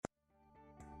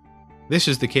This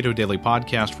is the Cato Daily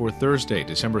Podcast for Thursday,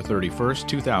 December 31st,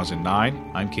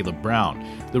 2009. I'm Caleb Brown.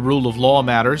 The rule of law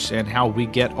matters, and how we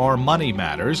get our money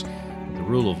matters. The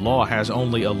rule of law has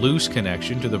only a loose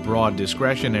connection to the broad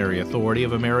discretionary authority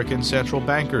of American central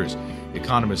bankers.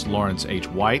 Economist Lawrence H.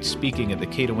 White, speaking at the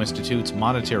Cato Institute's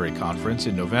Monetary Conference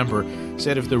in November,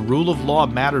 said if the rule of law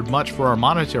mattered much for our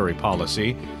monetary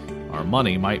policy, our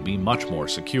money might be much more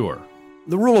secure.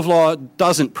 The rule of law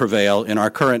doesn't prevail in our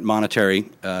current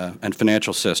monetary and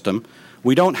financial system.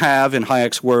 We don't have, in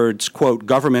Hayek's words, quote,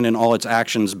 government in all its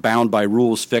actions bound by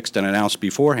rules fixed and announced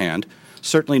beforehand,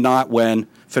 certainly not when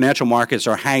financial markets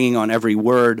are hanging on every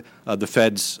word of the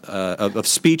Fed's of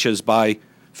speeches by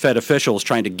Fed officials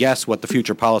trying to guess what the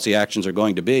future policy actions are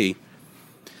going to be.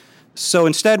 So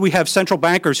instead, we have central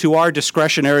bankers who are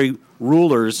discretionary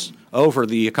rulers over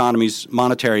the economy's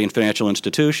monetary and financial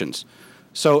institutions.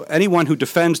 So anyone who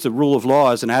defends the rule of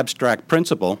law as an abstract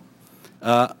principle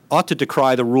ought to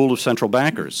decry the rule of central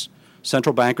bankers.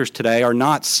 Central bankers today are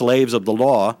not slaves of the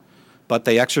law, but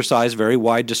they exercise very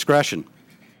wide discretion.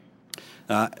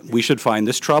 We should find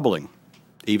this troubling,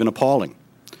 even appalling.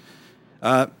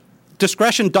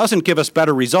 Discretion doesn't give us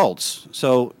better results,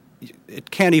 so it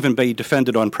can't even be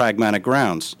defended on pragmatic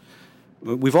grounds.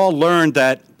 We've all learned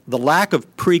that the lack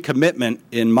of pre-commitment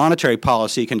in monetary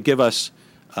policy can give us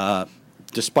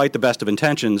despite the best of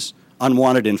intentions,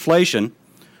 unwanted inflation.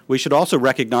 We should also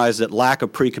recognize that lack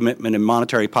of pre-commitment in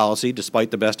monetary policy,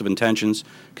 despite the best of intentions,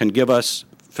 can give us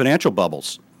financial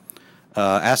bubbles,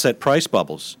 asset price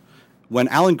bubbles. When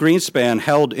Alan Greenspan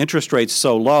held interest rates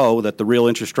so low that the real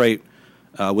interest rate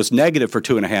was negative for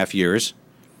 2.5 years,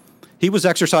 he was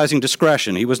exercising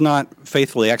discretion. He was not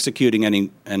faithfully executing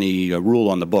any rule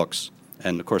on the books.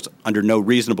 And, of course, under no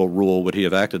reasonable rule would he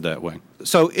have acted that way.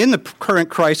 So in the current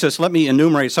crisis, let me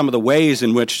enumerate some of the ways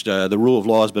in which the rule of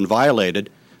law has been violated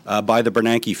by the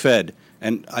Bernanke Fed.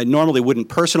 And I normally wouldn't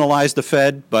personalize the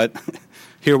Fed, but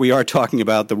here we are talking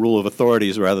about the rule of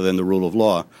authorities rather than the rule of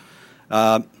law.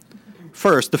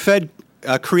 First, the Fed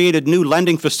created new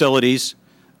lending facilities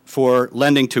for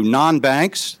lending to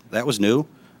non-banks. That was new.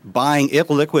 Buying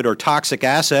illiquid or toxic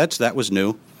assets. That was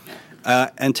new.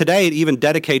 And today it even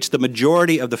dedicates the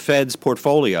majority of the Fed's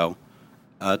portfolio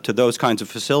to those kinds of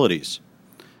facilities.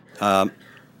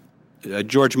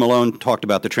 George Malone talked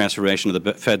about the transformation of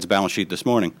the Fed's balance sheet this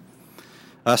morning.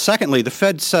 Secondly, the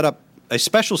Fed set up a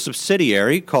special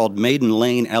subsidiary called Maiden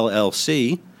Lane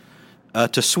LLC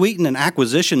to sweeten an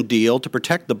acquisition deal to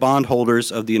protect the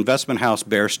bondholders of the investment house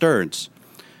Bear Stearns.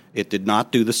 It did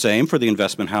not do the same for the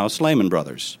investment house Lehman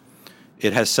Brothers.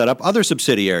 It has set up other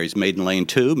subsidiaries, Maiden Lane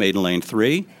 2, Maiden Lane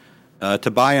 3, to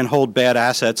buy and hold bad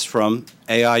assets from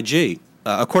AIG.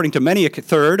 According to many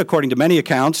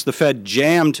accounts, the Fed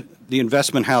jammed the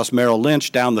investment house Merrill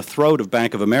Lynch down the throat of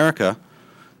Bank of America.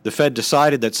 The Fed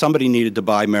decided that somebody needed to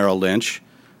buy Merrill Lynch.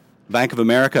 Bank of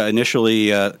America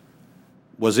initially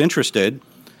was interested.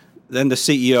 Then the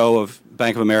CEO of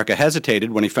Bank of America hesitated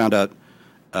when he found out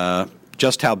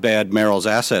just how bad Merrill's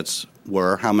assets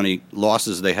were, how many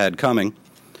losses they had coming.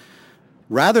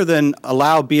 Rather than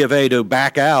allow B of A to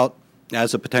back out,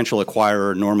 as a potential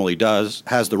acquirer normally does,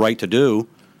 has the right to do,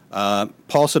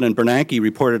 Paulson and Bernanke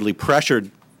reportedly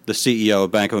pressured the CEO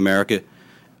of Bank of America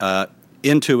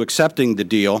into accepting the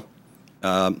deal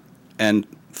and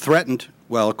threatened,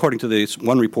 well, according to this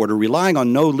one reporter, relying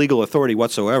on no legal authority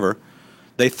whatsoever,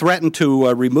 they threatened to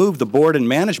remove the board and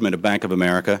management of Bank of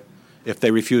America if they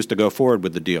refused to go forward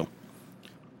with the deal.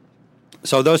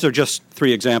 So those are just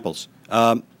three examples.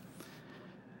 When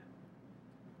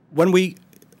we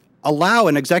allow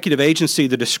an executive agency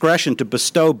the discretion to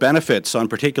bestow benefits on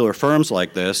particular firms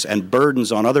like this and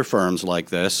burdens on other firms like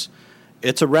this,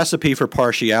 it's a recipe for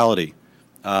partiality.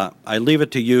 I leave it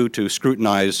to you to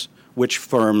scrutinize which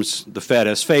firms the Fed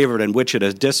has favored and which it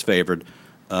has disfavored,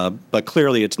 but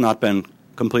clearly it's not been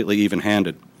completely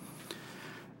even-handed.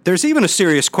 There's even a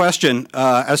serious question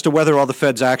as to whether all the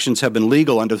Fed's actions have been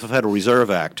legal under the Federal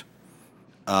Reserve Act.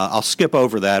 I'll skip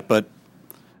over that, but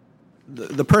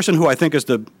the person who I think is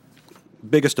the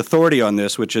biggest authority on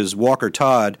this, which is Walker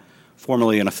Todd,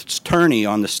 formerly an attorney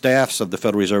on the staffs of the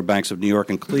Federal Reserve Banks of New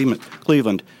York and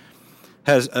Cleveland,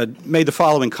 has made the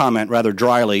following comment rather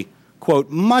dryly, quote,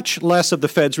 much less of the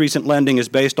Fed's recent lending is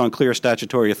based on clear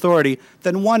statutory authority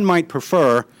than one might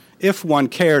prefer if one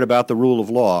cared about the rule of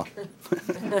law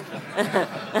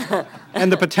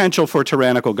and the potential for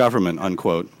tyrannical government,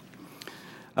 unquote.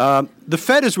 The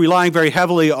Fed is relying very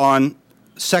heavily on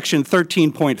Section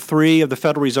 13.3 of the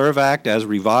Federal Reserve Act as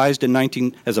revised as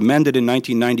amended in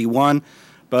 1991,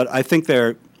 but I think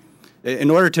in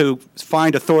order to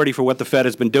find authority for what the Fed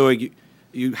has been doing,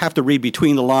 you have to read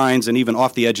between the lines and even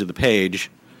off the edge of the page.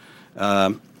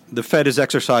 The Fed is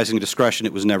exercising discretion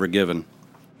it was never given.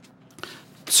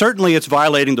 Certainly, it's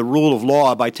violating the rule of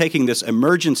law by taking this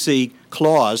emergency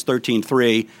clause,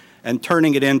 13.3, and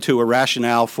turning it into a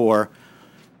rationale for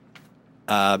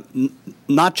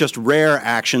not just rare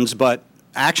actions, but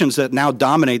actions that now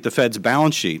dominate the Fed's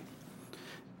balance sheet.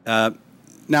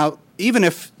 Now, even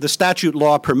if the statute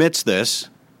law permits this,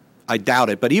 I doubt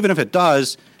it, but even if it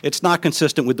does, it's not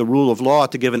consistent with the rule of law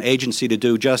to give an agency to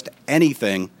do just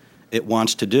anything it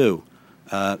wants to do.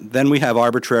 Then we have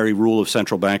arbitrary rule of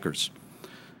central bankers.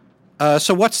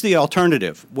 So what's the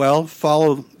alternative? Well,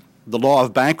 follow the law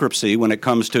of bankruptcy when it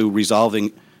comes to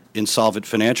resolving insolvent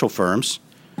financial firms.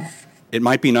 It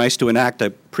might be nice to enact a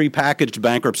prepackaged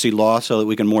bankruptcy law so that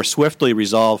we can more swiftly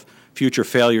resolve future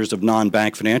failures of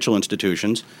non-bank financial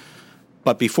institutions.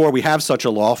 But before we have such a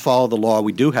law, follow the law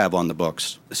we do have on the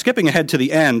books. Skipping ahead to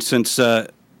the end, since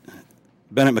Bennett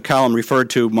McCallum referred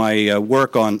to my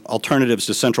work on alternatives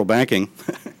to central banking,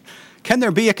 can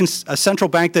there be a central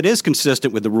bank that is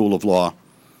consistent with the rule of law?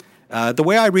 The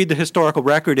way I read the historical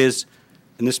record is,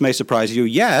 and this may surprise you,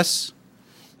 yes,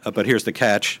 but here's the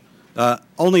catch,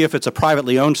 only if it's a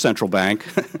privately owned central bank,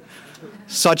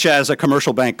 such as a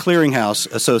commercial bank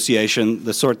clearinghouse association,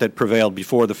 the sort that prevailed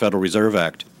before the Federal Reserve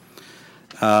Act.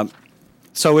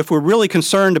 So if we're really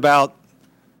concerned about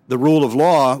the rule of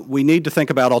law, we need to think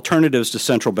about alternatives to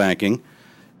central banking.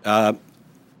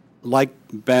 Like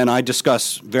Ben, I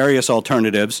discuss various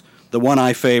alternatives. The one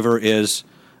I favor is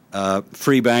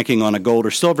free banking on a gold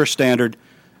or silver standard.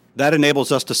 That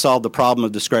enables us to solve the problem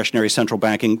of discretionary central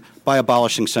banking by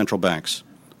abolishing central banks,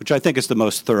 which I think is the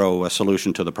most thorough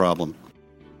solution to the problem.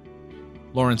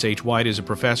 Lawrence H. White is a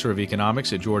professor of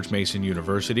economics at George Mason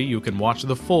University. You can watch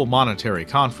the full monetary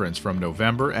conference from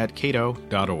November at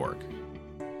cato.org.